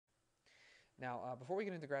Now, before we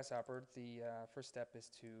get into Grasshopper, the first step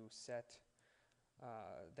is to set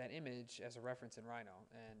that image as a reference in Rhino.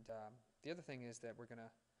 And the other thing is that we're going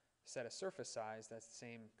to set a surface size that's the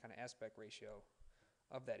same kind of aspect ratio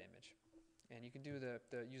of that image. And you can do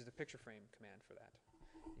use the picture frame command for that.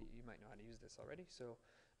 You might know how to use this already. So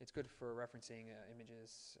it's good for referencing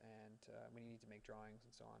images and when you need to make drawings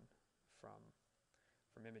and so on from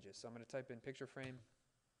images. So I'm going to type in picture frame,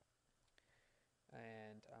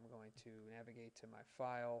 and I'm going to navigate to my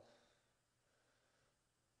file.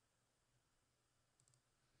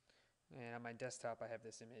 And on my desktop, I have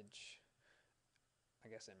this image. I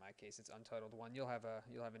guess in my case, it's untitled one. You'll have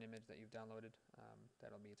an image that you've downloaded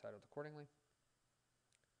that'll be titled accordingly.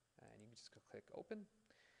 And you can just click open.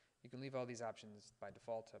 You can leave all these options by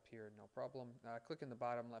default up here, no problem. Click in the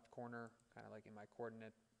bottom left corner, kind of like in my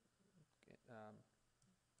coordinate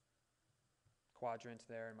quadrant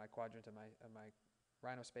there, in my quadrant of my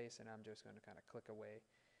Rhino space, and I'm just going to kind of click away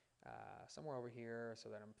somewhere over here so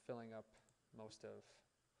that I'm filling up most of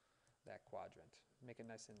that quadrant. Make it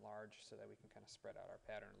nice and large so that we can kind of spread out our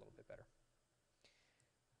pattern a little bit better.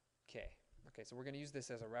 Okay, so we're going to use this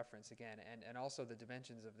as a reference again, and also the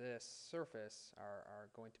dimensions of this surface are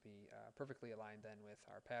going to be perfectly aligned then with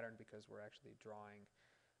our pattern, because we're actually drawing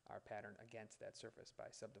our pattern against that surface by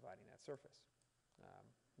subdividing that surface.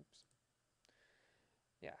 Oops.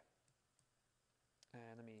 Yeah.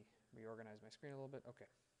 And let me reorganize my screen a little bit. Okay.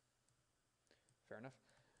 Fair enough.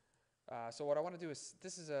 So what I want to do is,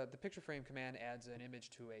 the picture frame command adds an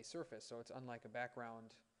image to a surface, so it's unlike a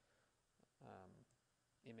background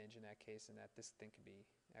image in that case, in that this thing can be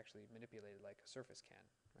actually manipulated like a surface can,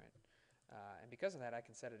 right? And because of that, I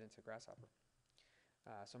can set it into Grasshopper.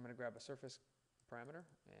 So I'm going to grab a surface parameter,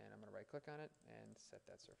 and I'm going to right-click on it and set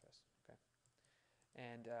that surface. Okay.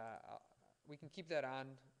 And we can keep that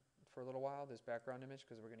on for a little while, this background image,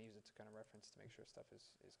 because we're going to use it to kind of reference to make sure stuff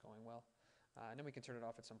is going well. And then we can turn it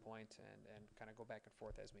off at some point and kind of go back and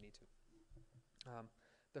forth as we need to.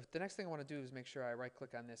 The next thing I want to do is make sure I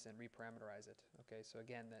right-click on this and reparameterize it. Okay, so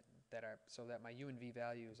again, so that my U and V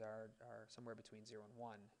values are somewhere between 0 and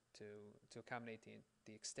 1 to accommodate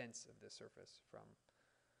the extents of this surface from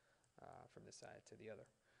this side to the other.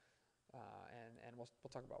 And we'll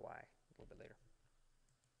talk about why a little bit later.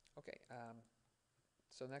 Okay,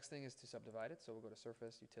 so the next thing is to subdivide it. So we'll go to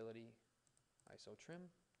Surface, Utility, ISO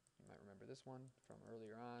Trim. You might remember this one from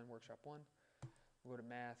earlier on, Workshop 1. We'll go to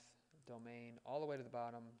Math, Domain, all the way to the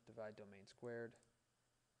bottom, divide domain squared,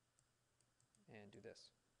 and do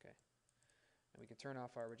this. Okay. And we can turn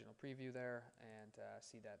off our original preview there and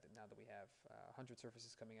see that now that we have 100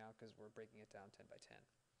 surfaces coming out, because we're breaking it down 10 by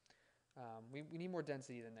 10. We need more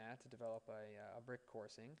density than that to develop a brick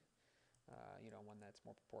coursing, one that's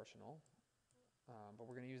more proportional. But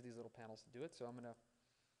we're going to use these little panels to do it, so I'm going to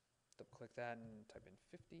double-click that and type in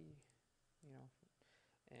 50,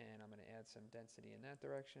 and I'm going to add some density in that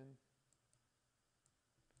direction.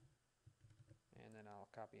 And then I'll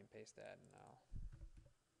copy and paste that, and I'll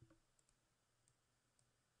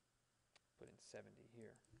put in 70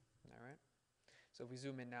 here. All right. So if we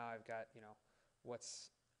zoom in now, I've got, what's,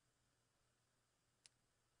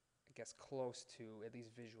 I guess, close to, at least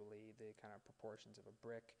visually, the kind of proportions of a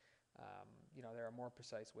brick. There are more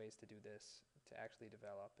precise ways to do this, to actually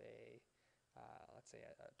develop let's say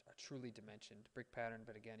a truly dimensioned brick pattern,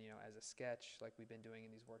 but again, as a sketch, like we've been doing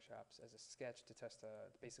in these workshops, as a sketch to test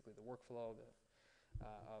basically the workflow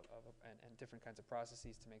and different kinds of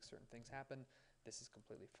processes to make certain things happen. This is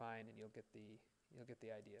completely fine, and you'll get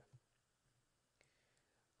the idea.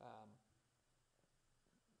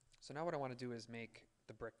 So now what I want to do is make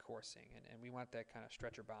the brick coursing, and we want that kind of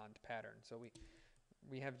stretcher bond pattern. So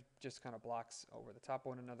we have just kind of blocks over the top of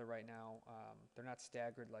one another right now. They're not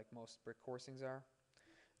staggered like most brick coursings are,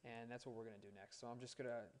 and that's what we're going to do next. So I'm just going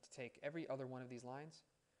to take every other one of these lines,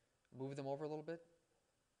 move them over a little bit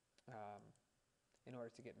in order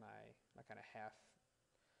to get my kind of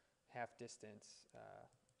half distance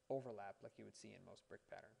overlap like you would see in most brick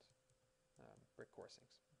patterns, brick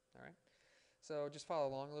coursings. All right. So just follow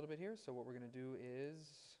along a little bit here. So what we're going to do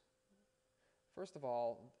is, first of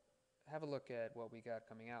all, have a look at what we got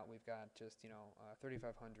coming out. We've got just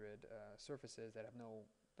 3,500 surfaces that have no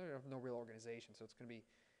real organization. So it's going to be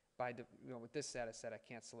with this data set, I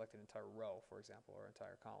can't select an entire row, for example, or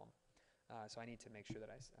entire column. So I need to make sure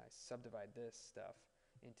that I subdivide this stuff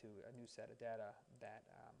into a new set of data that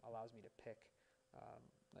allows me to pick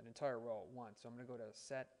an entire row at once. So I'm going to go to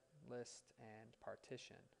Set, List, and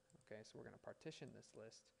Partition. Okay, so we're going to partition this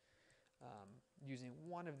list using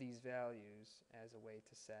one of these values as a way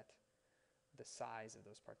to set the size of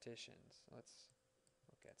those partitions. Let's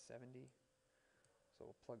look at 70. So So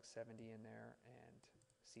we'll plug 70 in there and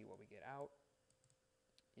see what we get out.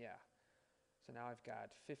 Yeah. So now I've got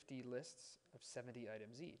 50 lists of 70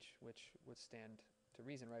 items each, which would stand to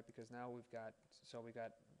reason, right? Because now we've got,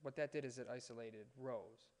 what that did is it isolated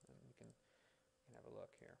rows. And we can have a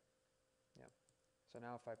look here. Yeah. So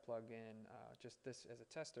now if I plug in just this as a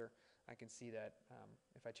tester, I can see that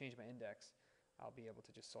if I change my index, I'll be able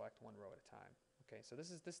to just select one row at a time. Okay, so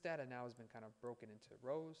this data now has been kind of broken into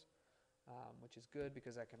rows, which is good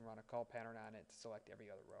because I can run a call pattern on it to select every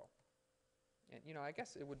other row. And I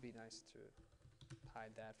guess it would be nice to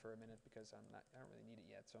hide that for a minute because I don't really need it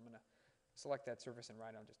yet. So I'm going to select that surface and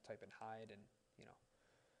write on, just type in hide and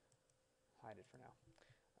hide it for now.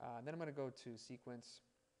 Then I'm going to go to sequence,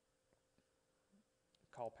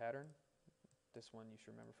 call pattern. This one you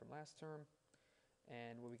should remember from last term.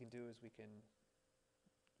 And what we can do is we can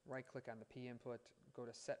right click on the P input, go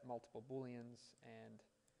to set multiple booleans, and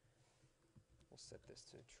we'll set this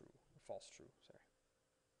to true, false true, sorry.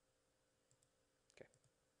 Okay.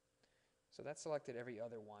 So that selected every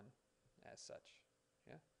other one as such.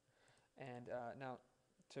 Yeah. And now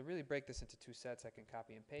to really break this into two sets, I can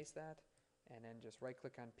copy and paste that, and then just right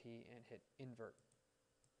click on P and hit invert.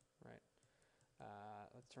 Right.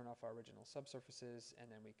 Let's turn off our original subsurfaces, and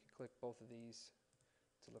then we can click both of these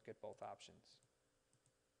to look at both options.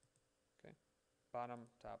 Okay, bottom,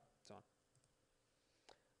 top, so on.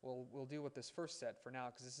 We'll deal with this first set for now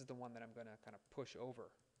because this is the one that I'm going to kind of push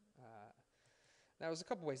over. Now there's a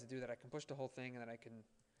couple ways to do that. I can push the whole thing, and then I can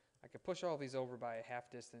push all these over by a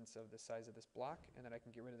half distance of the size of this block, and then I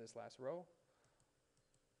can get rid of this last row.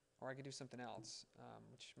 Or I could do something else,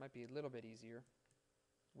 which might be a little bit easier,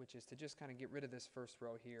 which is to just kind of get rid of this first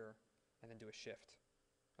row here and then do a shift.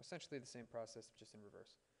 Essentially the same process, just in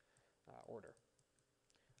reverse order.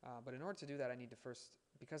 But in order to do that, I need to first,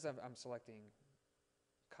 because I'm selecting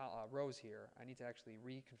rows here, I need to actually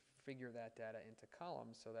reconfigure that data into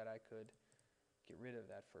columns so that I could get rid of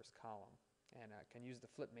that first column. And I can use the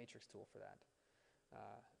flip matrix tool for that.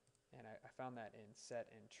 And I found that in set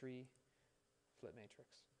and tree flip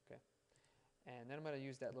matrix. Okay. And then I'm going to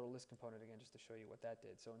use that little list component again just to show you what that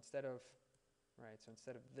did. So instead of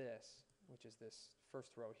this, which is this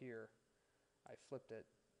first row here, I flipped it,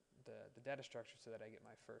 the data structure, so that I get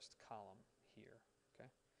my first column here. Okay.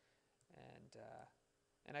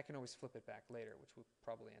 And I can always flip it back later, which we'll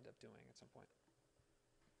probably end up doing at some point.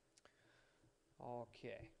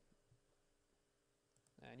 Okay.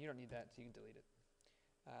 And you don't need that, so you can delete it.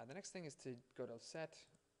 The next thing is to go to set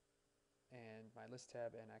and my list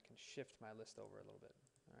tab, and I can shift my list over a little bit.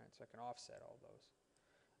 All right, so I can offset all those.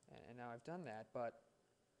 And now I've done that, but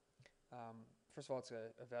first of all, it's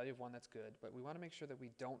a value of 1, that's good, but we want to make sure that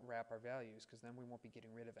we don't wrap our values, because then we won't be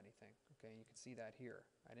getting rid of anything. Okay, you can see that here.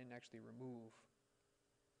 I didn't actually remove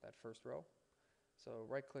that first row. So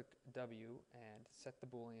right-click W and set the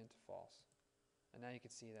Boolean to false. And now you can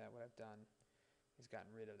see that what I've done is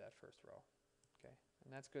gotten rid of that first row. Okay,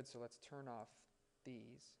 and that's good, so let's turn off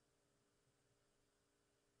these.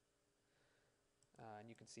 And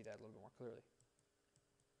you can see that a little bit more clearly.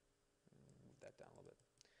 Move that down a little bit.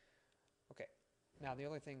 Okay, now the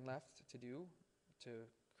only thing left to do to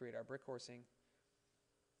create our brick horsing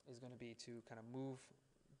is going to be to kind of move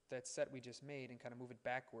that set we just made and kind of move it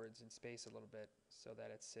backwards in space a little bit so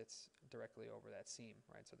that it sits directly over that seam,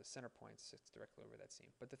 right? So the center point sits directly over that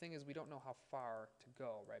seam. But the thing is, we don't know how far to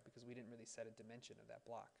go, right? Because we didn't really set a dimension of that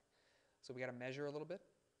block. So we got to measure a little bit,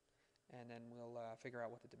 and then we'll figure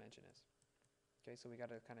out what the dimension is. Okay, so we got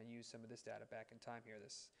to kind of use some of this data back in time here,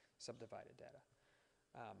 this subdivided data.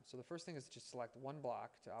 So the first thing is to just select one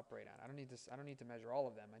block to operate on. I don't need to measure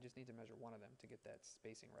all of them. I just need to measure one of them to get that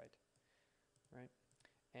spacing right. Right?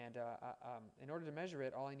 And in order to measure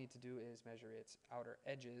it, all I need to do is measure its outer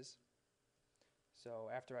edges. So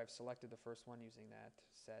after I've selected the first one using that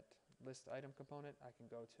set list item component, I can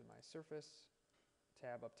go to my surface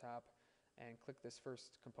tab up top and click this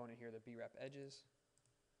first component here, the brep edges.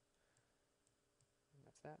 And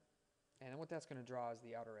that's that. And then what that's going to draw is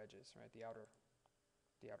the outer edges, right? The outer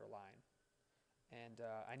line. And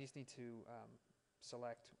I just need to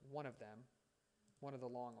select one of them, one of the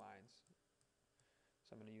long lines.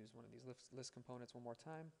 So I'm going to use one of these list components one more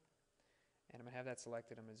time, and I'm going to have that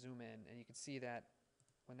selected. I'm going to zoom in, and you can see that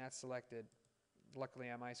when that's selected,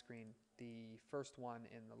 luckily on my screen, the first one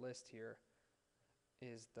in the list here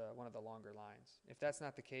is one of the longer lines. If that's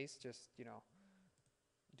not the case, just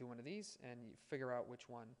do one of these and you figure out which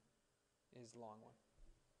one is the long one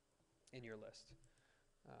in your list.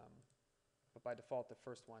 But by default, the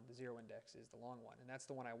first one, the 0 index, is the long one, and that's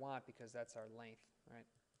the one I want because that's our length, right?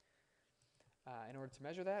 In order to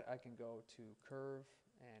measure that, I can go to curve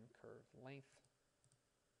and curve length.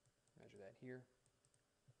 measure that here.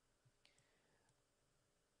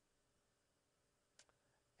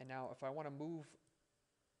 And now if I want to move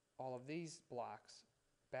all of these blocks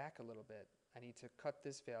back a little bit, I need to cut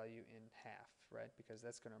this value in half, right? Because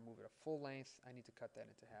that's going to move it a full length. I need to cut that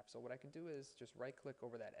into half. So what I can do is just right-click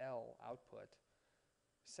over that L output,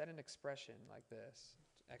 set an expression like this,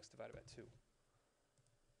 x divided by 2.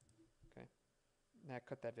 Okay, and that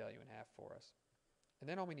cut that value in half for us. And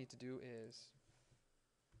then all we need to do is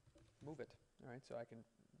move it. All right, so I can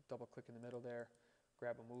double-click in the middle there,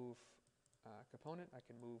 grab a move component. I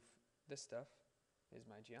can move this stuff, is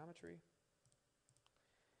my geometry.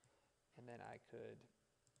 And then I could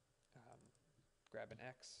grab an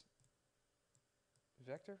X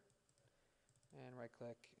vector and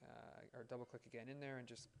right-click or double-click again in there, and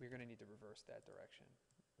just we're going to need to reverse that direction,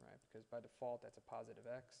 right? Because by default that's a positive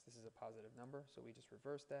X. This is a positive number, so we just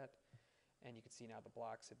reverse that, and you can see now the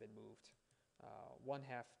blocks have been moved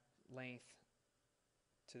 1/2 length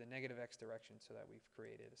to the negative X direction, so that we've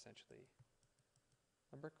created essentially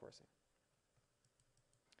a brick coursing.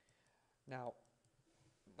 Now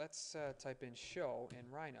let's type in show in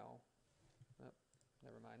Rhino. Oh,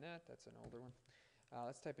 never mind that, that's an older one.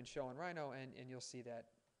 Let's type in show in Rhino, and you'll see that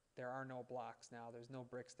there are no blocks now. There's no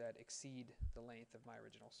bricks that exceed the length of my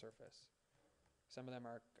original surface. Some of them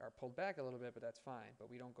are pulled back a little bit, but that's fine. But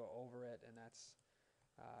we don't go over it, and that's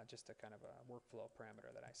just a kind of a workflow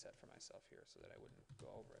parameter that I set for myself here so that I wouldn't go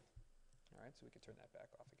over it. All right, so we can turn that back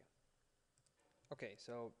off again. Okay,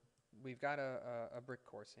 so we've got a brick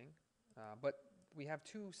coursing, but we have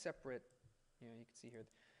two separate, you can see here,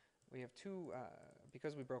 we have two,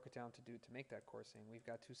 because we broke it down to make that coursing, we've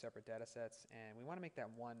got two separate data sets, and we want to make that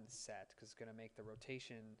one set because it's going to make the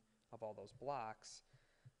rotation of all those blocks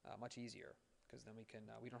much easier, because then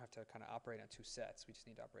we don't have to kind of operate on two sets, we just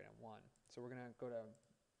need to operate on one. So we're going to go to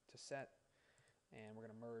set, and we're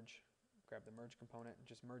going to merge, grab the merge component, and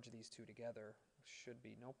just merge these two together. Should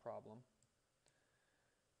be no problem.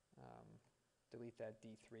 Delete that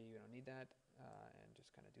D3, we don't need that, and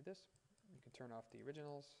just kind of do this. You can turn off the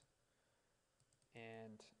originals,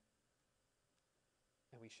 and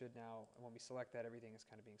we should now, when we select that, everything is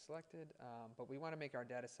kind of being selected, but we want to make our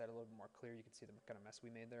data set a little bit more clear. You can see the kind of mess we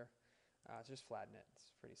made there. So just flatten it.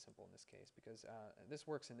 It's pretty simple in this case, because this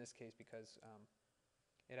works in this case because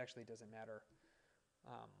it actually doesn't matter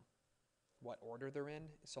what order they're in,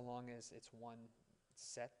 so long as it's one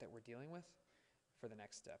set that we're dealing with for the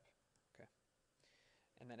next step. Okay.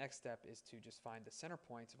 And the next step is to just find the center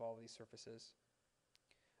points of all of these surfaces,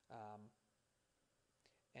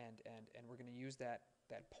 and we're going to use that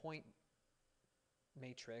point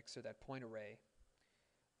matrix, or that point array,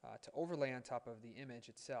 to overlay on top of the image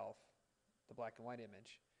itself, the black and white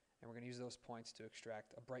image, and we're going to use those points to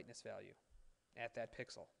extract a brightness value at that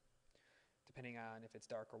pixel, depending on if it's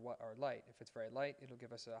dark or light. If it's very light, it'll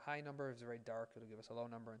give us a high number. If it's very dark, it'll give us a low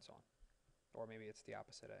number, and so on. Or maybe it's the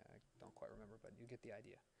opposite. I don't quite remember, but you get the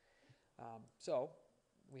idea. So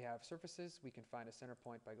we have surfaces. We can find a center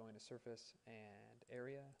point by going to surface and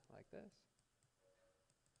area like this.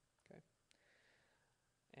 Okay.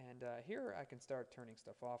 And here I can start turning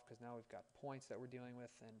stuff off, because now we've got points that we're dealing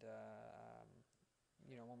with, and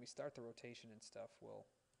when we start the rotation and stuff,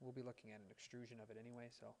 we'll be looking at an extrusion of it anyway.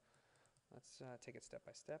 So let's take it step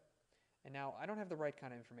by step. And now I don't have the right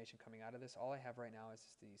kind of information coming out of this. All I have right now is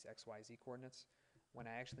just these X, Y, Z coordinates, when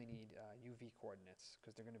I actually need UV coordinates,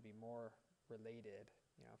 because they're going to be more related,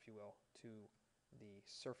 if you will, to the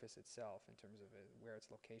surface itself in terms of where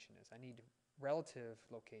its location is. I need relative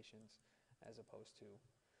locations as opposed to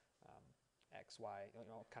X, Y,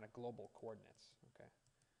 kind of global coordinates. Okay,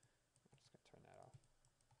 I'm just going to turn that off.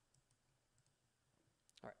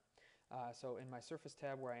 All right, so in my surface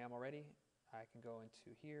tab where I am already, I can go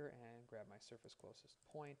into here and grab my surface closest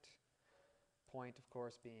point. Point, of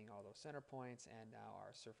course, being all those center points, and now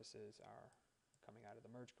our surfaces are coming out of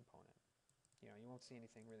the merge component. You won't see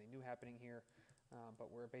anything really new happening here,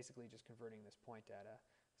 but we're basically just converting this point data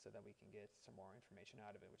so that we can get some more information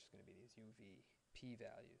out of it, which is going to be these UV P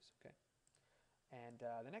values. Okay, and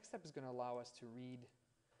the next step is going to allow us to read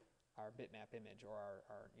our bitmap image, or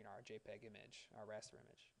our JPEG image, our raster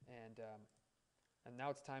image, and now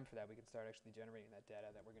it's time for that. We can start actually generating that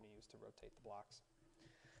data that we're going to use to rotate the blocks.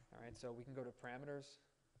 All right, so we can go to parameters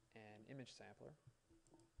and image sampler.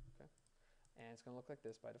 Okay, and it's going to look like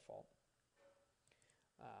this by default.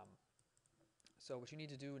 So what you need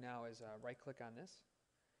to do now is right-click on this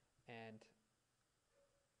and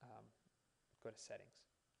go to settings.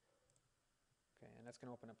 Okay, and that's going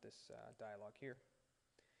to open up this dialog here.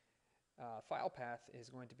 File path is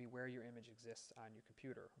going to be where your image exists on your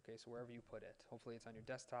computer. Okay, so wherever you put it. Hopefully it's on your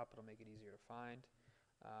desktop. It'll make it easier to find.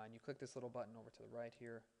 And you click this little button over to the right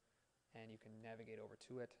here, and you can navigate over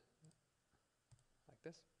to it like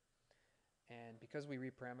this. And because we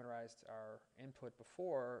reparameterized our input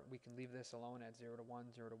before, we can leave this alone at 0 to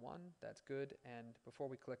 1, 0 to 1. That's good. And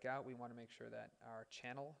before we click out, we want to make sure that our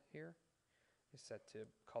channel here is set to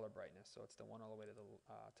color brightness. So it's the one all the way to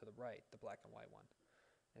the right, the black and white one.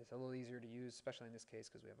 And it's a little easier to use, especially in this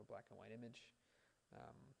case because we have a black and white image.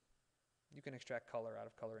 You can extract color out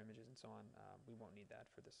of color images and so on. We won't need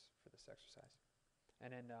that for this exercise.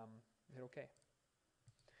 And then hit OK.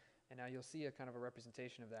 And now you'll see a kind of a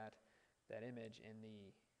representation of that image in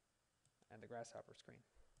the grasshopper screen.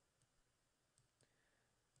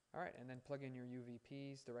 All right, and then plug in your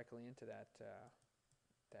UVPs directly into that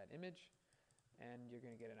image, and you're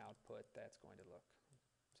going to get an output that's going to look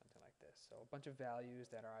something like this. So a bunch of values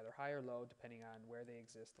that are either high or low depending on where they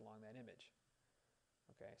exist along that image.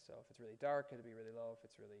 Okay, so if it's really dark, it'll be really low. If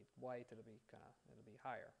it's really white, it'll be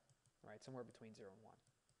higher. All right, somewhere between 0 and 1.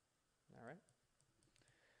 All right.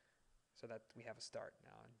 So that we have a start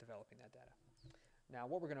now in developing that data. Now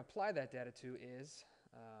what we're going to apply that data to is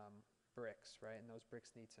bricks, right? And those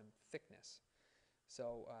bricks need some thickness.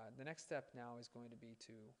 So the next step now is going to be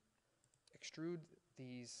to extrude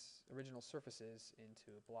these original surfaces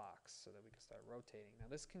into blocks so that we can start rotating. Now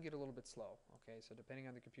this can get a little bit slow, okay? So depending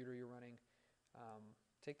on the computer you're running,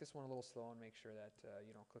 take this one a little slow and make sure that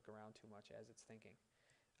you don't click around too much as it's thinking.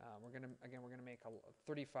 We're gonna make a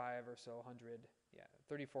 35 or so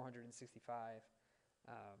 3,465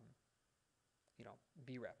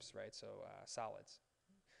 B reps, right? So solids,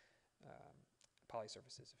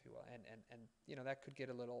 polysurfaces, if you will, and that could get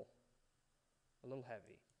a little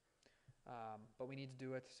heavy, but we need to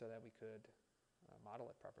do it so that we could model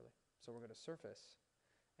it properly. So we're going to surface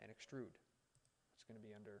and extrude. It's going to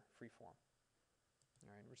be under freeform. All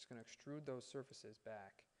right, we're just going to extrude those surfaces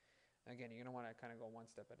back. Again, you're going to want to kind of go one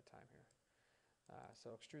step at a time here. So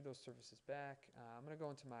extrude those surfaces back. I'm going to go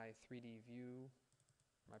into my 3D view,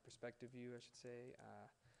 my perspective view, I should say.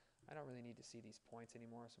 I don't really need to see these points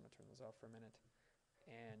anymore, so I'm going to turn those off for a minute.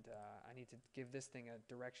 And I need to give this thing a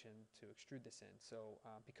direction to extrude this in. So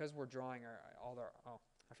because we're drawing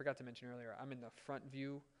I forgot to mention earlier, I'm in the front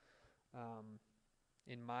view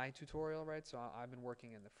in my tutorial, right? So I've been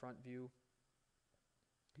working in the front view.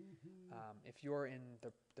 If you're in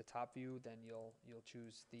the top view, then you'll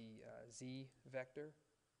choose the Z vector.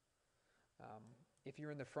 If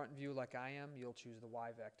you're in the front view like I am, you'll choose the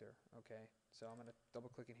Y vector. Okay, so I'm going to double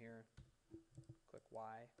click in here, click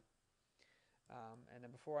Y, and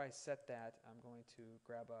then before I set that, I'm going to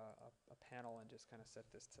grab a panel and just kind of set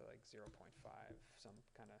this to like 0.5,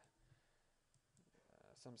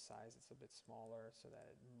 some size that's a bit smaller so that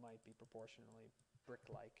it might be proportionally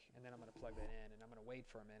brick-like, and then I'm going to plug that in, and I'm going to wait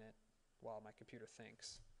for a minute while my computer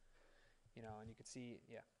thinks. And you can see,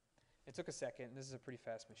 yeah, it took a second. This is a pretty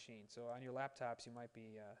fast machine. So on your laptops, you might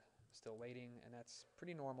be still waiting, and that's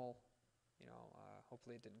pretty normal.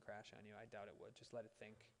 Hopefully it didn't crash on you. I doubt it would. Just let it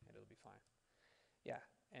think, and it'll be fine. Yeah,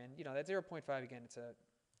 and that 0.5 again.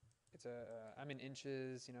 I'm in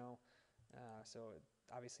inches. So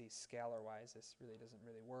obviously scalar-wise, this really doesn't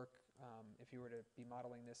really work. If you were to be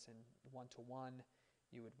modeling this in 1-to-1,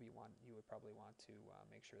 you would probably want to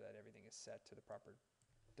make sure that everything is set to the proper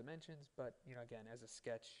dimensions. But again, as a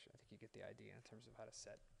sketch, I think you get the idea in terms of how to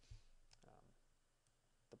set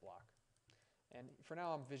the block. And for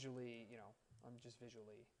now, I'm just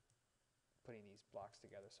visually putting these blocks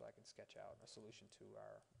together so I can sketch out a solution to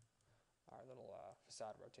our little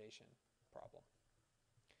facade rotation problem.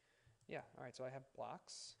 Yeah, all right, so I have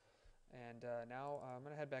blocks, and now I'm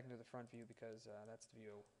going to head back into the front view because that's the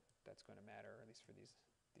view that's going to matter, at least for these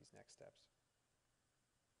next steps.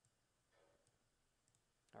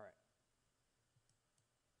 All right.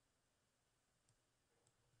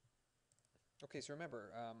 Okay, so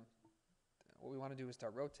remember, what we want to do is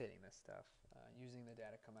start rotating this stuff using the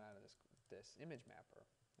data coming out of this image mapper.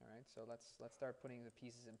 All right, so let's start putting the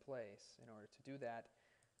pieces in place. In order to do that,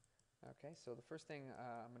 okay, so the first thing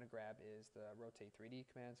I'm going to grab is the rotate 3D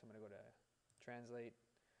command. So I'm going to go to translate,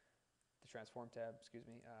 the transform tab, excuse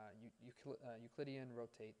me, Euclidean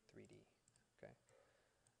rotate 3D. Okay,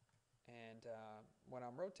 and when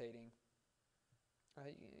I'm rotating,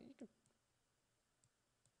 you can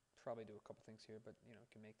probably do a couple things here, but you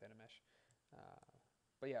can make that a mesh.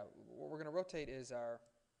 But yeah, what we're going to rotate is our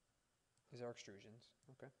extrusions.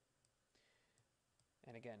 Okay.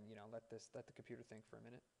 And again, let the computer think for a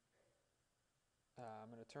minute.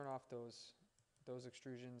 I'm going to turn off those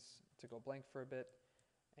extrusions to go blank for a bit,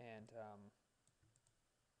 and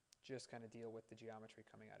just kind of deal with the geometry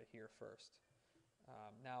coming out of here first.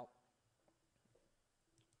 Now,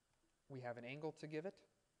 we have an angle to give it,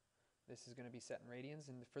 This is going to be set in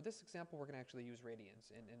radians, and for this example, we're going to actually use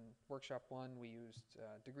radians. In workshop 1, we used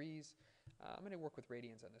degrees. I'm going to work with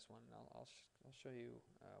radians on this one, and I'll show you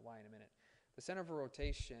why in a minute. The center of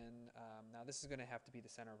rotation, now this is going to have to be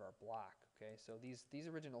the center of our block. Okay, so these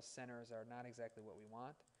original centers are not exactly what we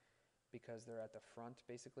want because they're at the front,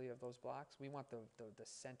 basically, of those blocks. We want the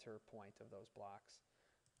center point of those blocks.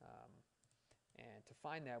 And to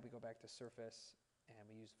find that, we go back to surface, and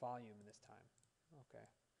we use volume this time. Okay.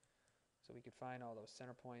 So we could find all those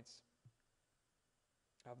center points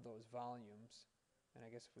of those volumes. And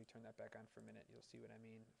I guess if we turn that back on for a minute, you'll see what I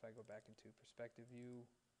mean. If I go back into perspective view,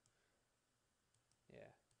 yeah,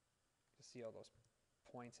 you see all those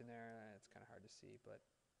points in there. It's kind of hard to see, but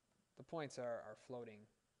the points are floating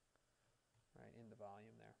right in the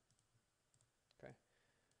volume there. Okay.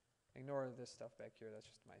 Ignore this stuff back here. That's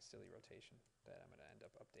just my silly rotation that I'm going to end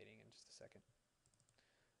up updating in just a second.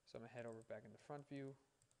 So I'm going to head over back into front view.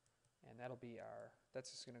 And that'll be that's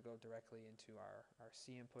just going to go directly into our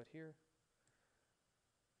C input here.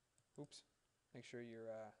 Oops. Make sure you're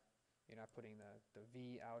not putting the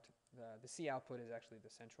V out. The C output is actually the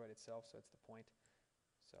centroid itself, so it's the point.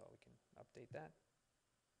 So we can update that.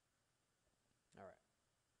 All right.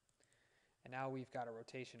 And now we've got a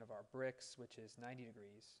rotation of our bricks, which is 90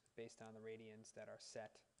 degrees based on the radians that are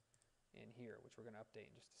set in here, which we're going to update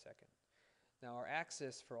in just a second. Now our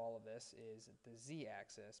axis for all of this is the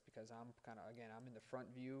z-axis because I'm I'm in the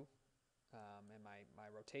front view, and my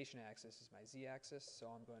rotation axis is my z-axis,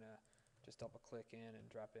 so I'm going to just double click in and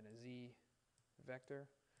drop in a z vector.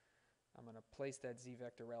 I'm going to place that z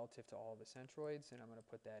vector relative to all the centroids, and I'm going to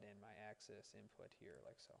put that in my axis input here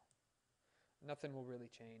like so. Nothing will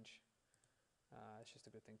really change. It's just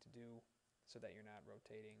a good thing to do so that you're not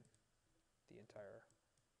rotating the entire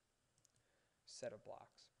set of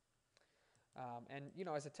blocks. And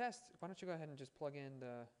as a test, why don't you go ahead and just plug in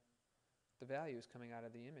the values coming out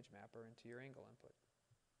of the image mapper into your angle input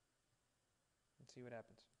and see what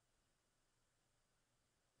happens.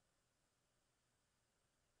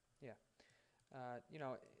 Yeah.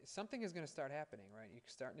 Something is going to start happening, right? You're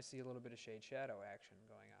starting to see a little bit of shade shadow action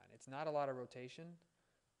going on. It's not a lot of rotation,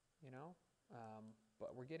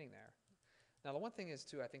 but we're getting there. Now the one thing is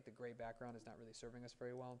too, I think the gray background is not really serving us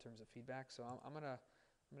very well in terms of feedback. So I'm gonna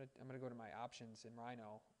go to my options in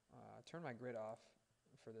Rhino, turn my grid off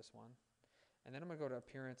for this one, and then I'm gonna go to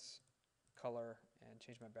appearance, color, and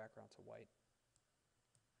change my background to white.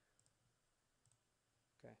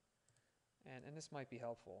 Okay, and this might be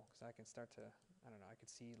helpful because I can start to, I can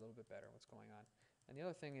see a little bit better what's going on. And the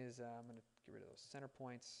other thing is I'm gonna get rid of those center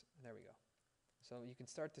points. There we go. So you can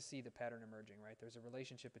start to see the pattern emerging, right? There's a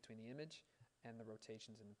relationship between the image and the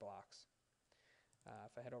rotations and blocks.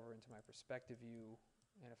 If I head over into my perspective view,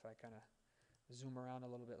 and if I kind of zoom around a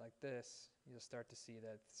little bit like this, you'll start to see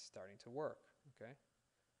that it's starting to work, okay?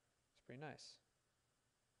 It's pretty nice.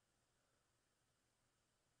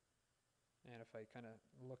 And if I kind of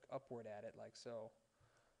look upward at it like so,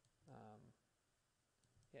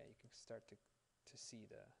 yeah, you can start to see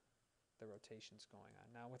the rotations going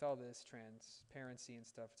on. Now with all this transparency and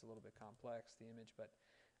stuff, it's a little bit complex, the image, but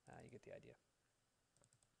you get the idea.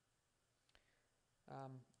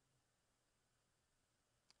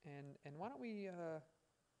 And why don't we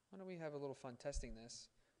have a little fun testing this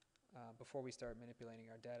before we start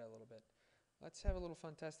manipulating our data a little bit. Let's have a little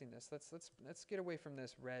fun testing this. Let's get away from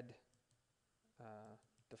this red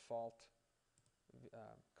default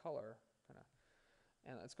color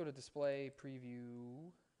and let's go to display,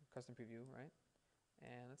 preview, custom preview, right?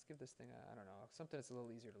 And let's give this thing something that's a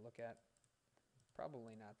little easier to look at.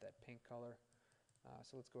 Probably not that pink color.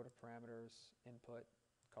 So let's go to parameters, input,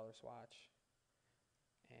 color swatch,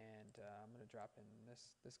 and I'm going to drop in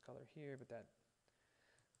this color here, but I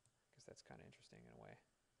guess that's kind of interesting in a way.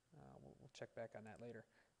 We'll check back on that later.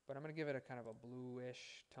 But I'm going to give it a kind of a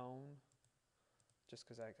bluish tone, just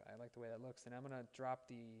because I like the way that looks. And I'm going to drop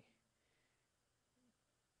its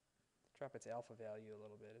alpha value a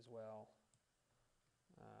little bit as well.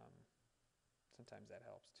 Sometimes that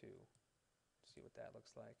helps too. See what that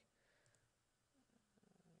looks like.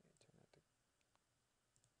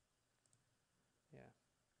 Yeah.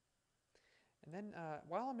 And then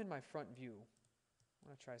while I'm in my front view, I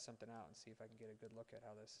want to try something out and see if I can get a good look at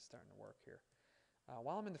how this is starting to work here.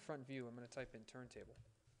 While I'm in the front view, I'm going to type in turntable.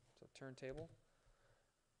 So turntable.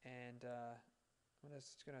 And I'm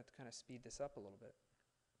just going to kind of speed this up a little bit.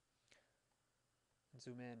 And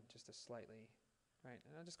zoom in just slightly. Right,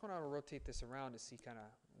 and I'm just going to rotate this around to see kind of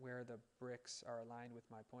where the bricks are aligned with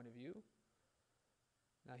my point of view.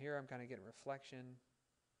 Now here I'm kind of getting reflection.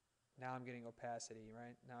 Now I'm getting opacity,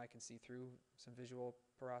 right? Now I can see through some visual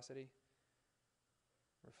porosity.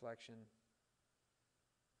 reflection,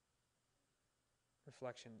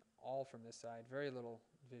 reflection all from this side, very little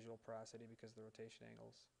visual porosity because of the rotation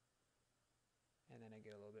angles, and then I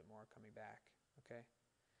get a little bit more coming back, okay?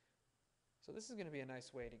 So this is going to be a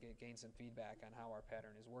nice way to gain some feedback on how our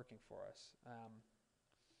pattern is working for us.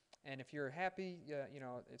 And if you're happy, you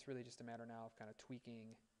know, it's really just a matter now of kind of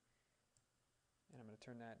tweaking, and I'm going to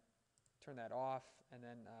turn that off, and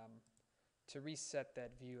then to reset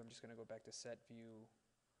that view, I'm just going to go back to set view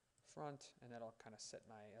front, and that'll kind of set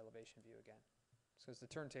my elevation view again. So the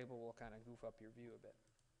turntable will kind of goof up your view a bit.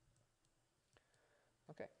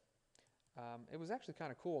 Okay. It was actually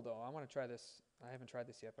kind of cool though. I want to try this. I haven't tried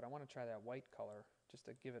this yet, but I want to try that white color just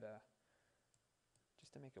to give it a,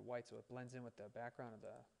 just to make it white so it blends in with the background of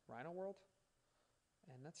the Rhino world.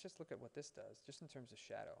 And let's just look at what this does, just in terms of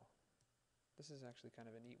shadow. This is actually kind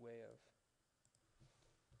of a neat way of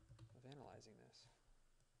analyzing this.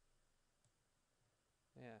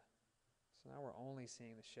 Yeah. So now we're only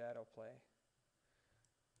seeing the shadow play.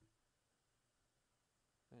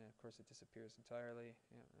 And of course it disappears entirely.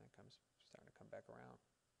 Yeah, and it comes starting to come back around.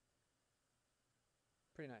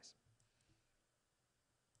 Pretty nice.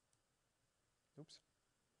 Oops.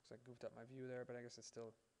 Looks like I goofed up my view there, but I guess it's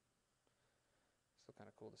still kind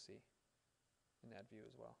of cool to see in that view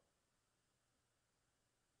as well.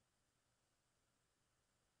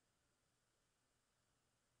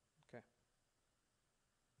 Okay.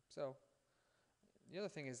 So the other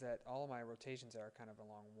thing is that all of my rotations are kind of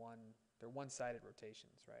along they're one-sided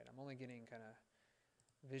rotations, right? I'm only getting kind of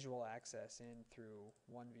visual access in through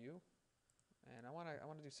one view, and I want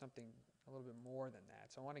to do something a little bit more than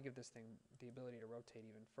that. So I want to give this thing the ability to rotate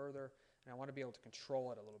even further, and I want to be able to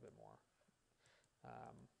control it a little bit more.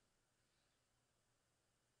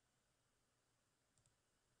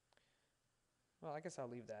 Well, I guess I'll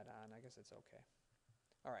leave that on. I guess it's okay.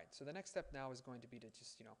 All right, so the next step now is going to be to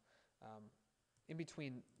just, you know, in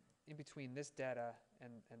between this data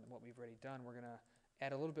and what we've already done, we're going to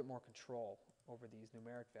add a little bit more control over these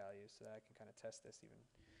numeric values so that I can kind of test this even.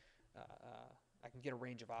 I can get a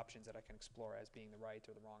range of options that I can explore as being the right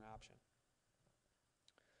or the wrong option.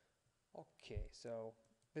 Okay, so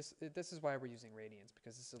this is why we're using radians,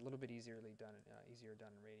 because this is a little bit easier done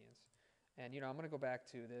in radians. And you know, I'm going to go back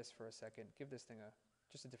to this for a second, give this thing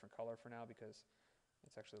just a different color for now because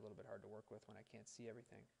it's actually a little bit hard to work with when I can't see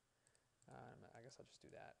everything. I guess I'll just do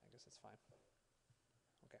that. I guess that's fine.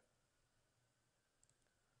 Okay.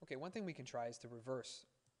 Okay, one thing we can try is to reverse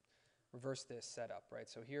this setup, right?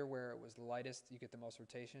 So here where it was the lightest, you get the most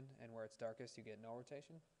rotation, and where it's darkest, you get no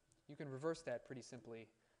rotation. You can reverse that pretty simply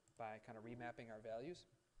by kind of remapping our values.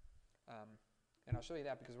 And I'll show you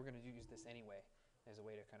that because we're going to use this anyway as a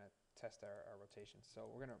way to kind of test our rotations. So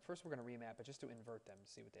first we're going to remap it just to invert them to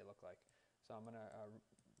see what they look like. So I'm going to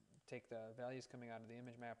take the values coming out of the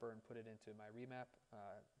image mapper and put it into my remap.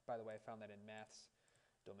 By the way, I found that in maths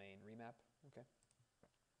domain remap. Okay.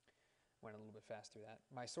 Went a little bit fast through that.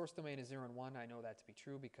 My source domain is 0 and 1. I know that to be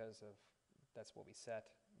true because that's what we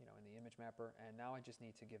set, you know, in the image mapper. And now I just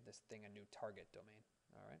need to give this thing a new target domain.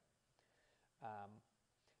 All right.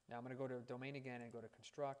 Now I'm going to go to domain again and go to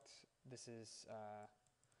construct. This is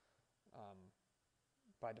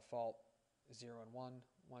by default 0 and 1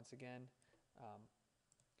 once again.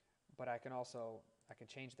 But I can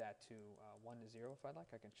change that to 1 to 0 if I'd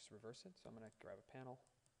like. I can just reverse it. So I'm going to grab a panel,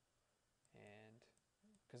 and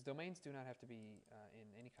because domains do not have to be in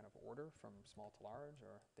any kind of order from small to large,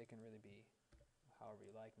 or they can really be however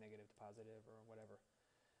you like, negative to positive or whatever.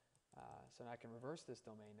 So now I can reverse this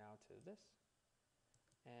domain now to this,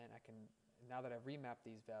 and I can, now that I've remapped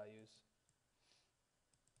these values,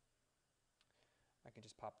 I can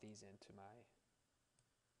just pop these into my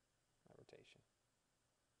rotation.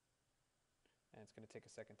 And it's going to take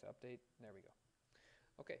a second to update. There we go.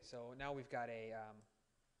 Okay, so now we've got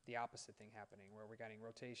the opposite thing happening, where we're getting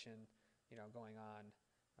rotation, you know, going on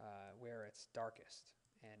where it's darkest,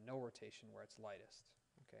 and no rotation where it's lightest.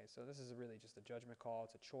 Okay, so this is really just a judgment call.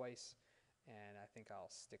 It's a choice, and I think I'll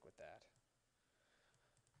stick with that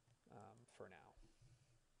for now.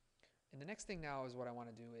 And the next thing now is what I want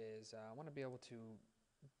to do is I want to be able to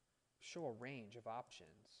show a range of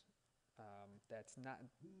options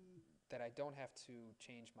that I don't have to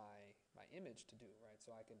change my image to do, right?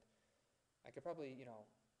 So I could probably, you know,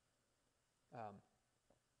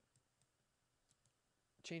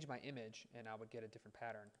 change my image and I would get a different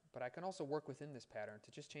pattern. But I can also work within this pattern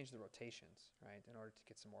to just change the rotations, right, in order to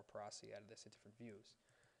get some more porosity out of this in different views.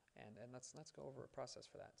 And let's go over a process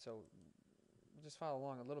for that. So just follow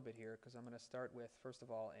along a little bit here, because I'm going to start with, first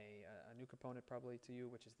of all, a new component probably to you,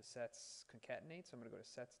 which is the sets concatenate. So I'm going to go to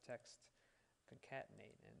sets text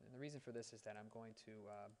concatenate. And the reason for this is that I'm going to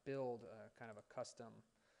build kind of a custom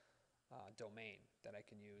domain that I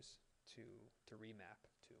can use to remap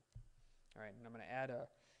to. All right, and I'm going to add a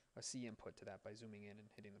C input to that by zooming in and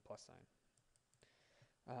hitting the plus sign.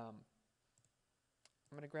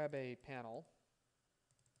 I'm going to grab a panel,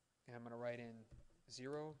 and I'm going to write in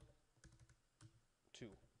 0, 2,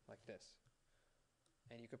 like this.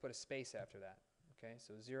 And you could put a space after that. Okay,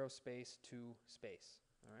 so 0 space 2 space.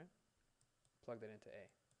 All right, plug that into A.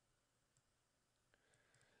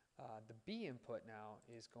 The B input now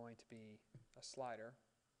is going to be a slider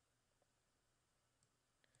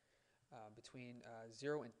between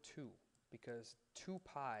 0 and 2, because 2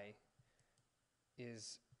 pi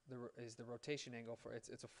is the rotation angle for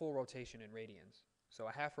it's a full rotation in radians. So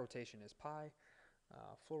a half rotation is pi,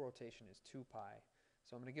 full rotation is 2 pi.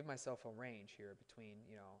 So I'm going to give myself a range here between,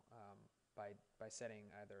 by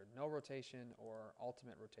setting either no rotation or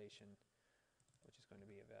ultimate rotation, which is going to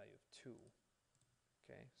be a value of 2.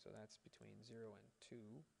 Okay, so that's between 0 and 2.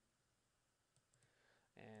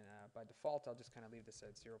 And by default, I'll just kind of leave this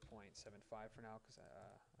at 0.75 for now, because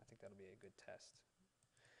I think that'll be a good test.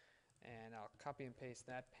 And I'll copy and paste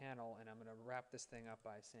that panel, and I'm going to wrap this thing up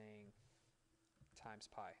by saying times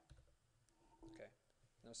pi. Okay,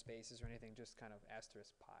 no spaces or anything, just kind of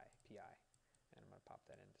asterisk pi, pi. And I'm going to pop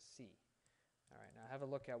that into C. All right, now have a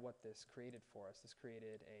look at what this created for us. This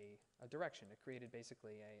created a direction. It created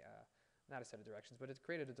basically not a set of directions, but it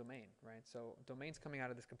created a domain, right? So domains coming out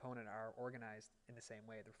of this component are organized in the same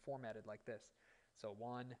way. They're formatted like this. So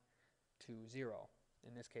 1 to 0.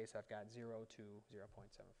 In this case, I've got 0 to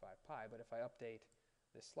 0.75 pi, but if I update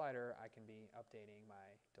this slider, I can be updating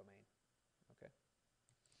my domain. Okay.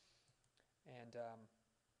 And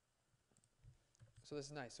so this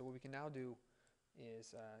is nice. So what we can now do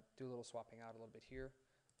is do a little swapping out a little bit here.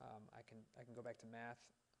 I can go back to math,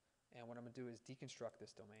 and what I'm going to do is deconstruct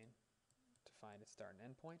this domain to find its start and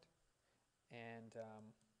end point. And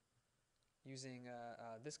using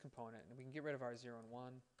this component, and we can get rid of our 0 and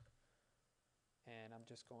 1. And I'm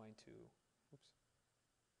just going to, oops,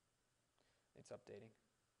 it's updating.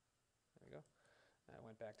 There we go. I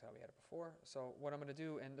went back to how we had it before. So what I'm going to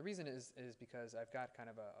do, and the reason is because I've got kind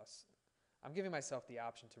of I'm giving myself the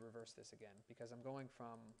option to reverse this again, because I'm going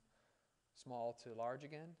from small to large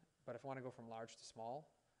again. But if I want to go from large to small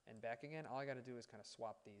and back again, all I got to do is kind of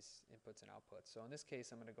swap these inputs and outputs. So in this case,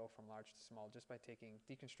 I'm going to go from large to small just by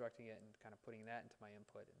deconstructing it and kind of putting that into my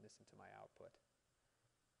input and this into my output.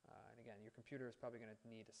 And again, your computer is probably going to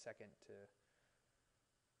need a second to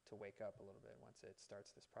wake up a little bit once it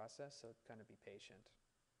starts this process, so kind of be patient.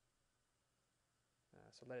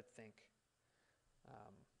 So let it think.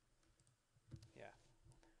 Yeah,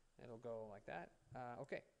 it'll go like that.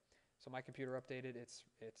 Okay, so my computer updated. It's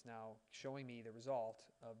now showing me the result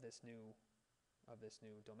of this new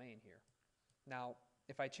domain here. Now,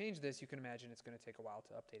 if I change this, you can imagine it's going to take a while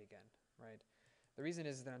to update again, right? The reason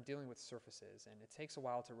is that I'm dealing with surfaces, and it takes a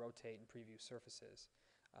while to rotate and preview surfaces.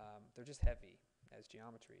 They're just heavy as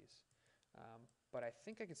geometries. But I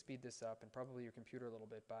think I could speed this up, and probably your computer a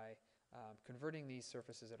little bit, by converting these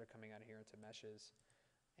surfaces that are coming out of here into meshes,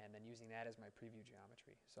 and then using that as my preview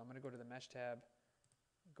geometry. So I'm going to go to the Mesh tab,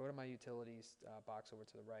 go to my Utilities box over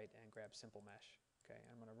to the right, and grab Simple Mesh. Okay,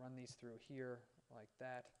 I'm going to run these through here like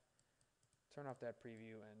that, turn off that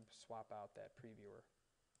preview, and swap out that previewer.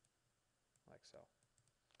 Like so.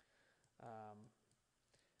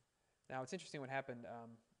 Now it's interesting what happened.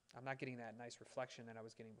 I'm not getting that nice reflection that I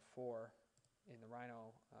was getting before in the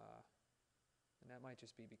Rhino, and that might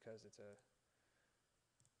just be because it's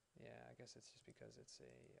I guess it's just because it's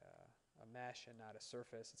a mesh and not a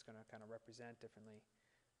surface. It's going to kind of represent differently,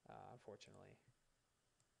 unfortunately.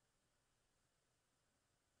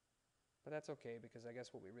 But that's okay, because I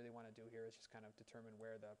guess what we really want to do here is just kind of determine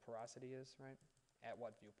where the porosity is, right? At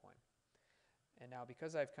what viewpoint. And now,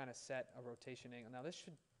 because I've kind of set a rotation angle, now this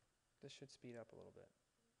should speed up a little bit.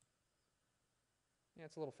 Yeah,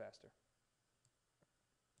 it's a little faster.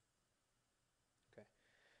 Okay,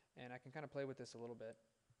 and I can kind of play with this a little bit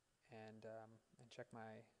and check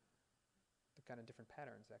the kind of different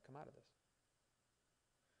patterns that come out of this.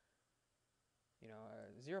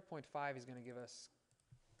 0.5 is going to give us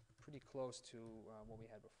pretty close to what we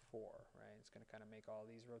had before, right? It's going to kind of make all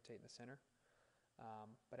these rotate in the center.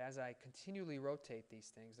 But as I continually rotate these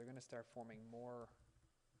things, they're going to start forming a more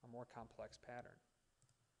complex pattern.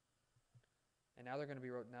 And now they're going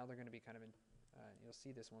to be kind of in. You'll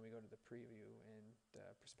see this when we go to the preview and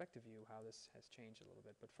perspective view, how this has changed a little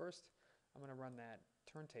bit. But first, I'm going to run that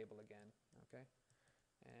turntable again, okay?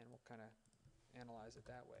 And we'll kind of analyze it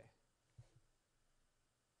that way.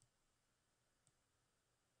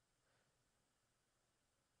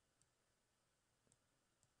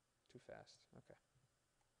 too fast. Okay.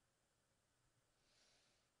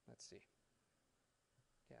 Let's see.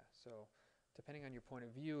 Yeah, so depending on your point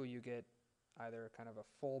of view, you get either kind of a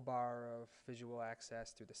full bar of visual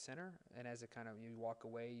access through the center, and as it kind of, you walk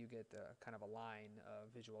away, you get kind of a line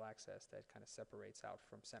of visual access that kind of separates out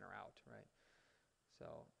from center out, right?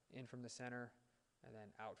 So in from the center, and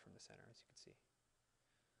then out from the center, as you can see.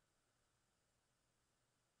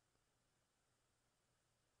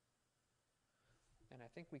 And I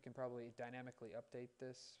think we can probably dynamically update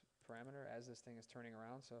this parameter as this thing is turning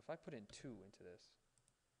around. So if I put in 2 into this,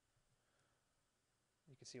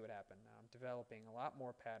 you can see what happened. Now I'm developing a lot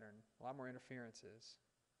more pattern, a lot more interferences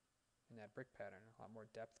in that brick pattern, a lot more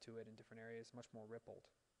depth to it in different areas, much more rippled.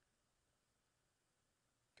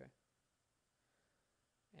 Okay.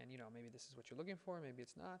 And you know, maybe this is what you're looking for, maybe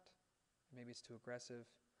it's not, maybe it's too aggressive,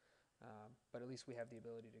 but at least we have the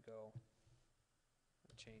ability to go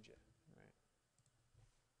and change it, right?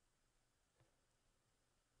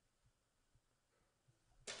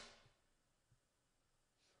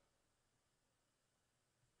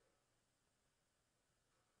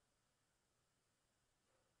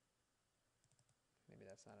 Maybe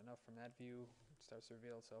that's not enough from that view. It starts to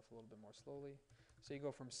reveal itself a little bit more slowly. So you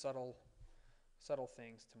go from subtle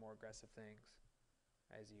things to more aggressive things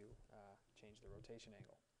as you change the rotation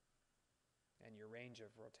angle and your range of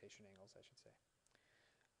rotation angles, I should say.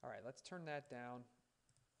 All right, let's turn that down.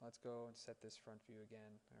 Let's go and set this front view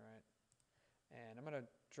again. All right, and I'm going to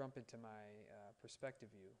jump into my perspective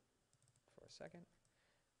view for a second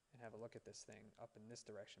and have a look at this thing up in this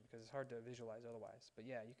direction because it's hard to visualize otherwise. But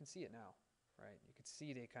yeah, you can see it now, right? You can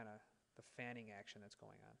see the fanning action that's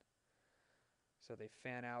going on. So they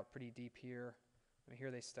fan out pretty deep here. I mean,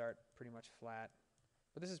 here they start pretty much flat.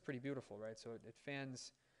 But this is pretty beautiful, right? So it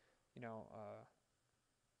fans, you know,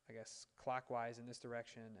 I guess clockwise in this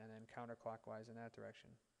direction and then counterclockwise in that direction.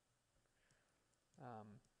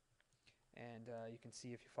 You can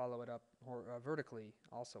see if you follow it up vertically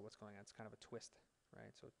also what's going on. It's kind of a twist,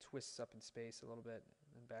 right? So it twists up in space a little bit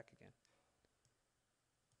and then back again.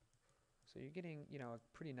 So you're getting, you know, a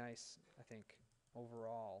pretty nice, I think,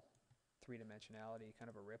 overall three-dimensionality, kind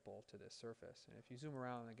of a ripple to this surface. And if you zoom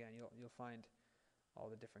around again, you'll find all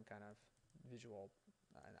the different kind of visual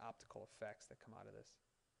and optical effects that come out of this,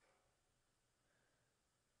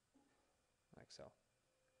 like so.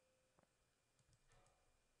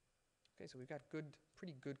 Okay, so we've got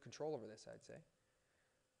pretty good control over this, I'd say.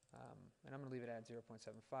 And I'm going to leave it at 0.75.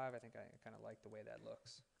 I think I kind of like the way that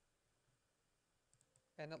looks.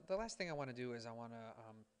 And the last thing I want to do is I want to,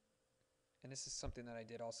 and this is something that I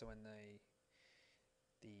did also in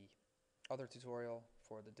the other tutorial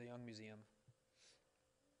for the De Young Museum.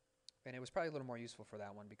 And it was probably a little more useful for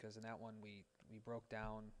that one because in that one we broke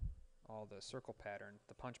down all the circle pattern,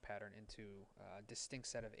 the punch pattern, into a distinct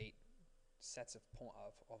set of 8 sets of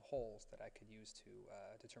holes that I could use to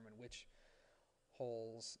determine which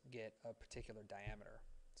holes get a particular diameter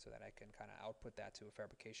so that I can kind of output that to a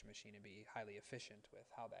fabrication machine and be highly efficient with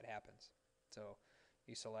how that happens. So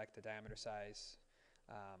you select the diameter size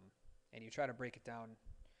and you try to break it down,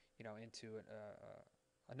 you know, into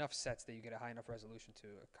enough sets that you get a high enough resolution to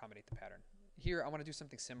accommodate the pattern. Here I want to do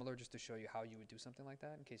something similar just to show you how you would do something like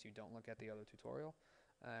that in case you don't look at the other tutorial.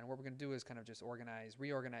 And what we're going to do is kind of just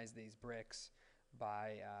reorganize these bricks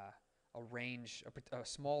by a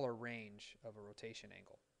smaller range of a rotation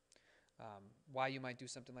angle. Why you might do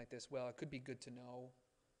something like this? Well, it could be good to know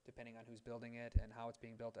depending on who's building it and how it's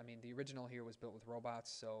being built. I mean, the original here was built with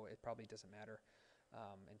robots, so it probably doesn't matter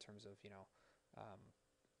in terms of, you know,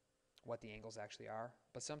 what the angles actually are.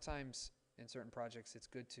 But sometimes in certain projects, it's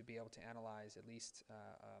good to be able to analyze at least,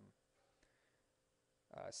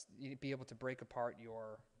 be able to break apart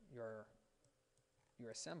your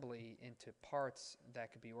assembly into parts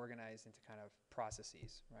that could be organized into kind of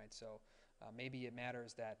processes, right? So maybe it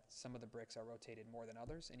matters that some of the bricks are rotated more than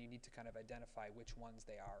others, and you need to kind of identify which ones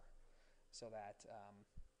they are, so that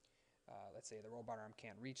let's say the robot arm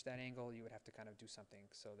can't reach that angle, you would have to kind of do something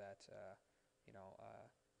so that you know,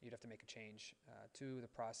 you'd have to make a change to the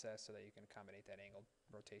process so that you can accommodate that angle,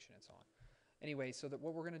 rotation, and so on. Anyway, so that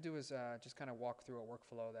what we're going to do is just kind of walk through a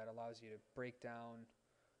workflow that allows you to break down,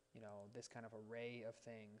 you know, this kind of array of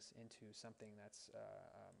things into something that's,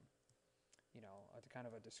 you know, kind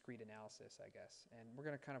of a discrete analysis, I guess. And we're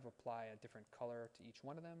going to kind of apply a different color to each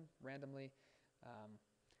one of them randomly.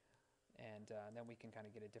 And then we can kind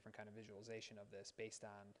of get a different kind of visualization of this based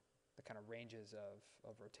on the kind of ranges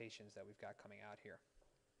of rotations that we've got coming out here.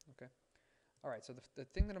 Okay. All right, so the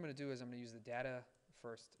thing that I'm going to do is I'm going to use the data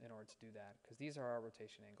first in order to do that, because these are our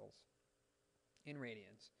rotation angles in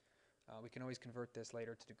radians. We can always convert this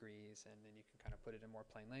later to degrees, and then you can kind of put it in more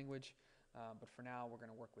plain language. But for now, we're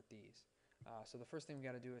going to work with these. So the first thing we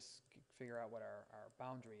got to do is figure out what our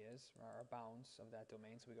boundary is, or our bounds of that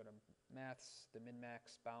domain. So we go to maths, the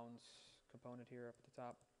min-max bounds component here up at the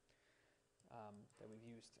top that we've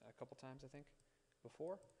used a couple times, I think,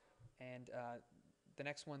 before. And the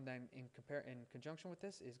next one then in conjunction with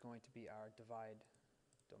this is going to be our divide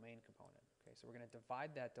domain component. Okay, so we're going to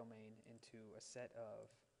divide that domain into a set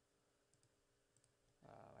of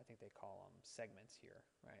I think they call them segments here,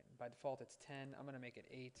 right? By default, it's 10. I'm going to make it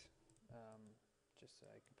 8, just so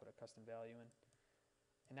I can put a custom value in.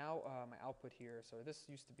 And now my output here, so this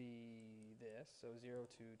used to be this, so 0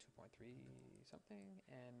 to 2.3 something,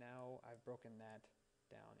 and now I've broken that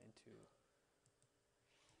down into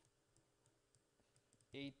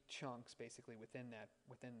 8 chunks, basically, within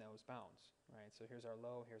those bounds, right? So here's our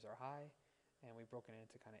low, here's our high, and we've broken it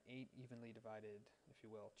into kind of 8 evenly divided, if you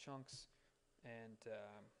will, chunks. And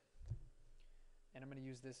I'm going to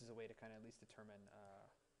use this as a way to kind of at least determine,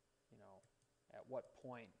 you know, at what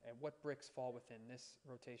bricks fall within this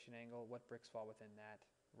rotation angle, what bricks fall within that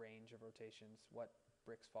range of rotations, what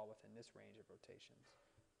bricks fall within this range of rotations,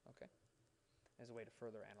 okay? As a way to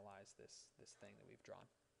further analyze this thing that we've drawn.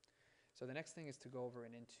 So the next thing is to go over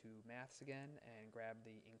and into maths again and grab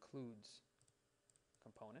the includes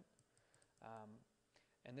component.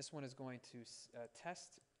 And this one is going to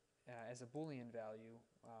test as a Boolean value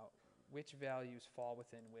which values fall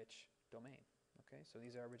within which domain. Okay, so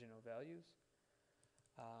these are original values.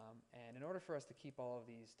 And in order for us to keep all of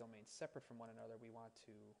these domains separate from one another, we want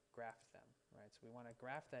to graph them, right? So we want to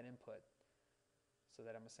graph that input so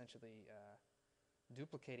that I'm essentially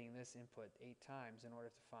duplicating this input 8 times in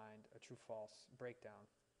order to find a true-false breakdown,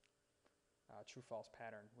 true-false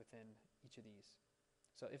pattern within each of these.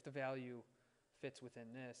 So if the value fits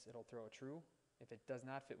within this, it'll throw a true. If it does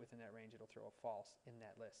not fit within that range, it'll throw a false in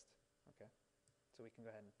that list. Okay, so we can go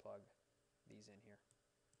ahead and plug these in here.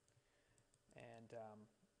 And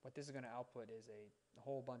what this is going to output is a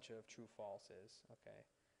whole bunch of true falses, okay,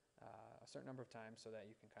 a certain number of times, so that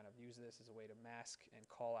you can kind of use this as a way to mask and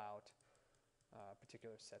call out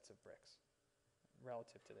particular sets of bricks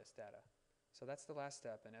relative to this data. So that's the last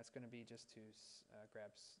step, and that's going to be just to grab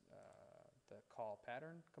the call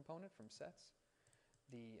pattern component from sets.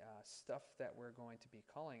 The stuff that we're going to be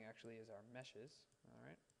calling actually is our meshes, all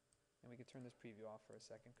right? And we can turn this preview off for a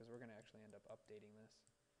second because we're going to actually end up updating this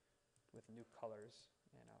with new colors,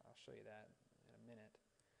 and I'll show you that in a minute.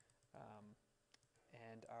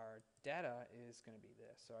 And our data is going to be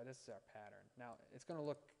this. So this is our pattern. Now, it's going to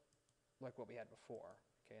look like what we had before,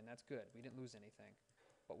 okay, and that's good. We didn't lose anything.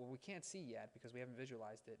 But what we can't see yet, because we haven't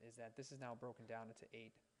visualized it, is that this is now broken down into 8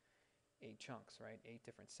 chunks, right? 8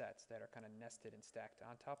 different sets that are kind of nested and stacked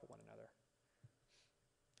on top of one another.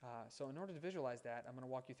 So in order to visualize that, I'm going to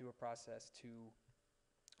walk you through a process to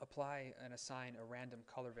apply and assign a random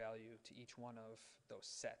color value to each one of those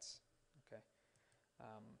sets, okay?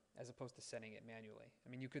 As opposed to setting it manually. I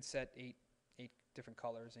mean, you could set 8 different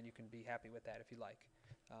colors, and you can be happy with that if you like.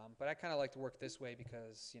 But I kind of like to work this way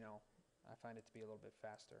because, you know, I find it to be a little bit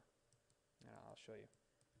faster. And I'll show you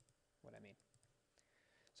what I mean.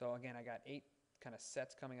 So again, I got 8 kind of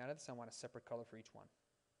sets coming out of this. I want a separate color for each one.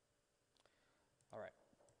 All right.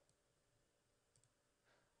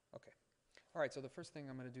 Okay. All right, so the first thing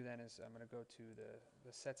I'm going to do then is I'm going to go to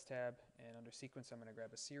the Sets tab, and under Sequence, I'm going to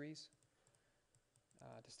grab a series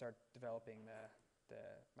to start developing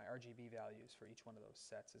my RGB values for each one of those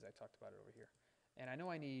sets, as I talked about it over here. And I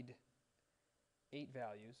know I need 8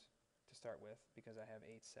 values to start with because I have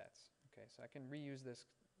 8 sets. Okay, so I can reuse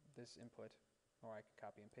this input, or I can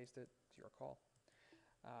copy and paste it. It's your call.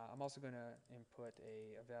 I'm also going to input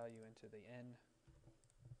a value into the N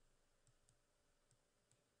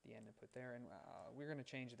input there, and we're going to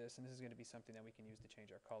change this, and this is going to be something that we can use to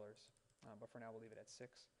change our colors. But for now, we'll leave it at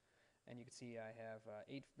 6. And you can see I have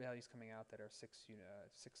 8 values coming out that are 6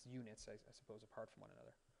 units, I suppose, apart from one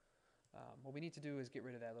another. What we need to do is get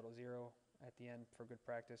rid of that little 0 at the end for good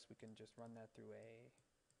practice. We can just run that through a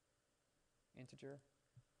integer,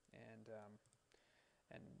 and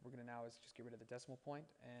we're going to now just get rid of the decimal point.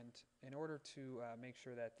 And in order to make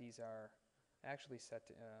sure that these are actually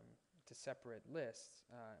set to separate lists,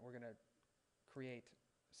 we're going to create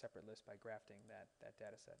a separate list by grafting that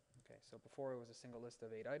data set. Okay, so before it was a single list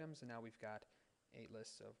of 8 items, and now we've got 8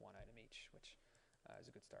 lists of 1 item each, which is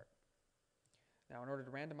a good start. Now, in order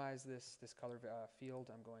to randomize this color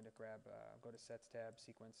field, I'm going to go to Sets tab,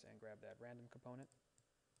 Sequence, and grab that random component.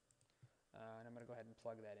 And I'm going to go ahead and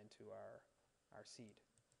plug that into our seed.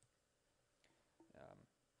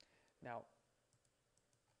 Now,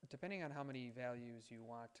 depending on how many values you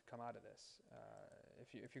want to come out of this,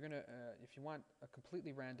 if you want a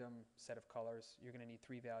completely random set of colors, you're going to need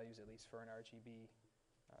 3 values at least for an RGB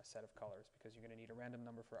set of colors, because you're going to need a random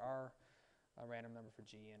number for R, a random number for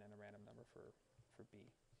G, and then a random number for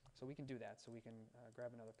B. So we can do that. So we can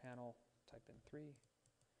grab another panel, type in 3,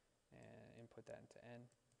 and input that into N.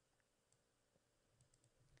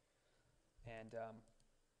 And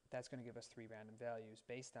that's going to give us 3 random values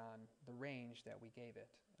based on the range that we gave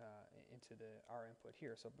it into the R input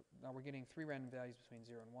here. So now we're getting 3 random values between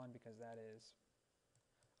 0 and 1 because that is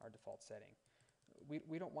our default setting.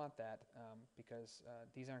 We don't want that because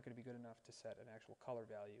these aren't going to be good enough to set an actual color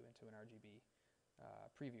value into an RGB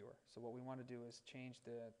previewer. So what we want to do is change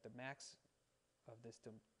the max of this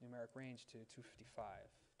numeric range to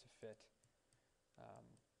 255 to fit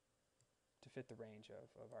the range of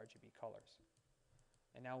RGB colors.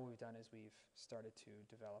 And now what we've done is we've started to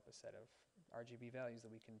develop a set of RGB values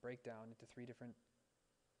that we can break down into 3 different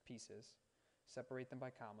pieces, separate them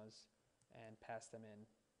by commas, and pass them in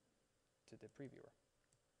to the previewer.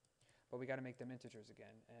 But we got to make them integers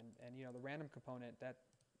again. And you know, the random component, I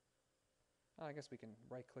guess we can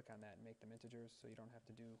right-click on that and make them integers, so you don't have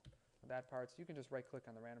to do that part. So you can just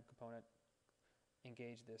right-click on the random component,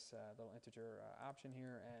 engage this little integer option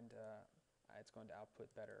here, and it's going to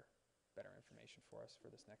output better information for us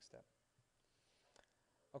for this next step.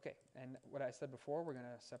 Okay, and what I said before, we're going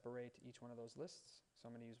to separate each one of those lists. So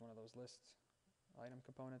I'm going to use one of those list item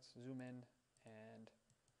components, zoom in, and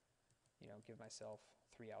give myself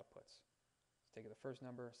 3 outputs. So take the first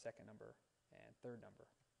number, second number, and third number.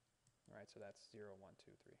 All right, so that's 0, 1,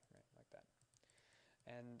 2, 3, right, like that.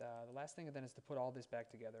 And the last thing then is to put all this back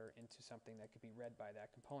together into something that could be read by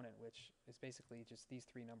that component, which is basically just these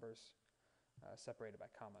 3 numbers separated by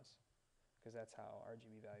commas, because that's how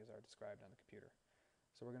RGB values are described on the computer.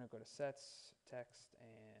 So we're going to go to sets, text,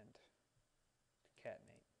 and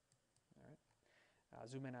concatenate. All right.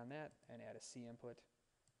 Zoom in on that and add a C input.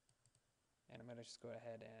 And I'm going to just go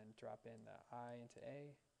ahead and drop in the I into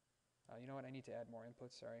A. You know what? I need to add more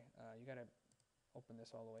inputs. Sorry. You got to open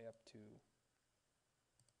this all the way up to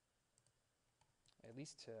at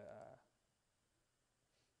least to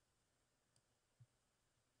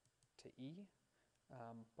E.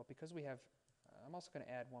 But because we have, I'm also going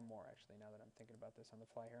to add one more actually. Now that I'm thinking about this on the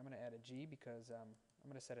fly here, I'm going to add a G because I'm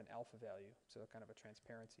going to set an alpha value, so kind of a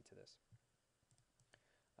transparency to this.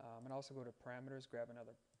 I'm going to also go to parameters, grab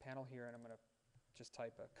another panel here, and I'm going to just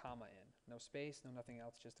type a comma in. No space, no nothing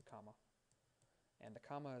else, just a comma. And the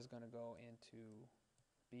comma is going to go into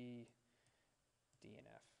B, D, and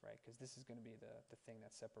F, right? Because this is going to be the thing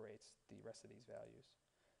that separates the rest of these values.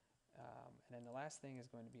 And then the last thing is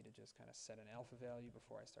going to be to just kind of set an alpha value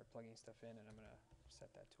before I start plugging stuff in, and I'm going to set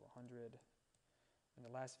that to 100. And the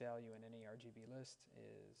last value in any RGB list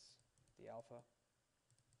is the alpha.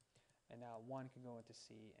 And now 1 can go into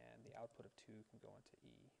C, and the output of 2 can go into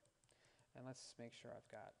E. And let's make sure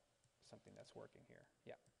I've got something that's working here.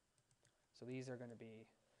 Yeah. So these are going to be,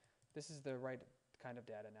 this is the right kind of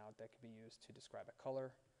data now that can be used to describe a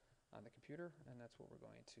color on the computer, and that's what we're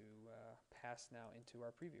going to pass now into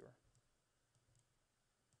our previewer.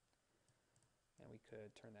 And we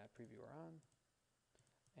could turn that previewer on,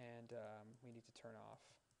 and we need to turn off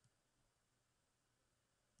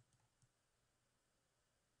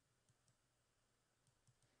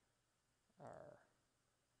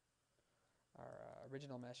our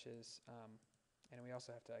original meshes, and we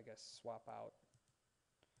also have to, I guess, swap out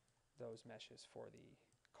those meshes for the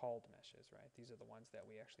called meshes, right? These are the ones that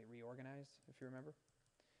we actually reorganized, if you remember.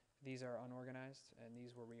 These are unorganized, and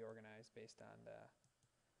these were reorganized based on the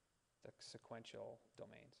sequential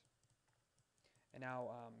domains. And now,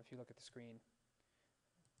 if you look at the screen,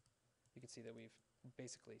 you can see that we've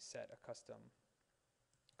basically set a custom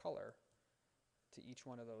color to each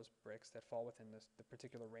one of those bricks that fall within the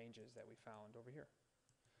particular ranges that we found over here.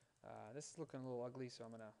 This is looking a little ugly, so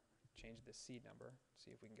I'm going to change this seed number,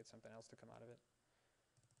 see if we can get something else to come out of it.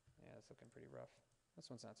 Yeah, it's looking pretty rough.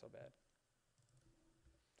 This one's not so bad.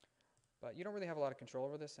 But you don't really have a lot of control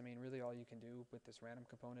over this. I mean, really all you can do with this random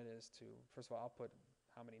component is to, first of all, output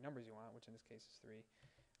how many numbers you want, which in this case is 3.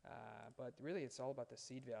 But really it's all about the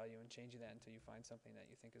seed value and changing that until you find something that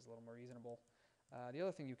you think is a little more reasonable. The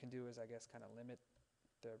other thing you can do is, I guess, kind of limit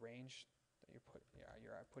the range that you're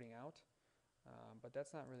putting out. But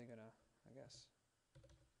that's not really going to, I guess,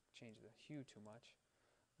 change the hue too much.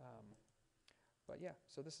 But yeah,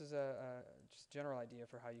 so this is a just general idea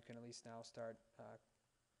for how you can at least now start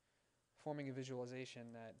forming a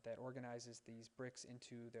visualization that organizes these bricks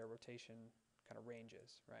into their rotation kind of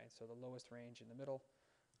ranges, right? So the lowest range in the middle,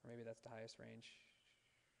 or maybe that's the highest range.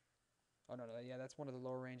 Oh, no, yeah, that's one of the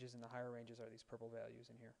lower ranges, and the higher ranges are these purple values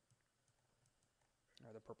in here,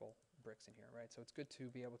 or the purple bricks in here, right? So it's good to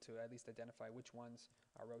be able to at least identify which ones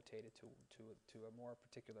are rotated to a more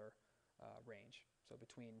particular range, so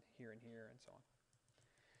between here and here and so on.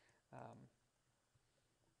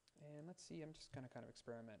 And let's see, I'm just going to kind of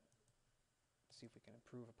experiment, see if we can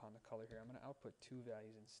improve upon the color here. I'm going to output 2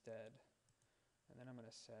 values instead, and then I'm going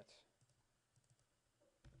to set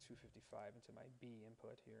 255 into my B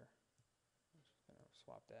input here. I'm just going to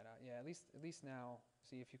swap that out. Yeah, at least now,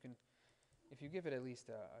 see if you can, if you give it at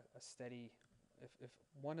least a steady, if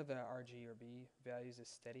one of the RG or B values is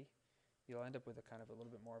steady, you'll end up with a kind of a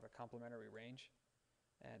little bit more of a complementary range,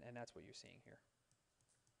 and that's what you're seeing here.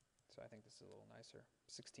 So I think this is a little nicer.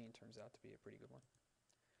 16 turns out to be a pretty good one.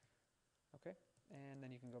 Okay, and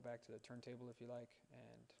then you can go back to the turntable if you like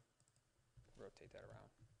and rotate that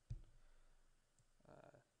around.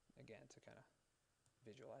 Again, to kind of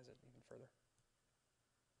visualize it even further.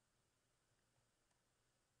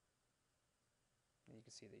 And you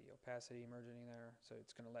can see the opacity emerging there, so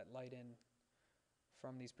it's going to let light in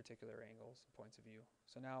from these particular angles, points of view.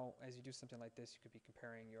 So now, as you do something like this, you could be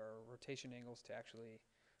comparing your rotation angles to actually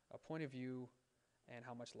a point of view and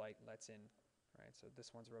how much light lets in, right? So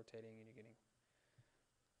this one's rotating and you're getting,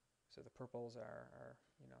 so the purples are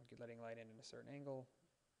you know, letting light in a certain angle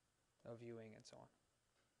of viewing and so on.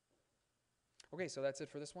 Okay, so that's it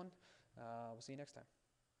for this one. We'll see you next time.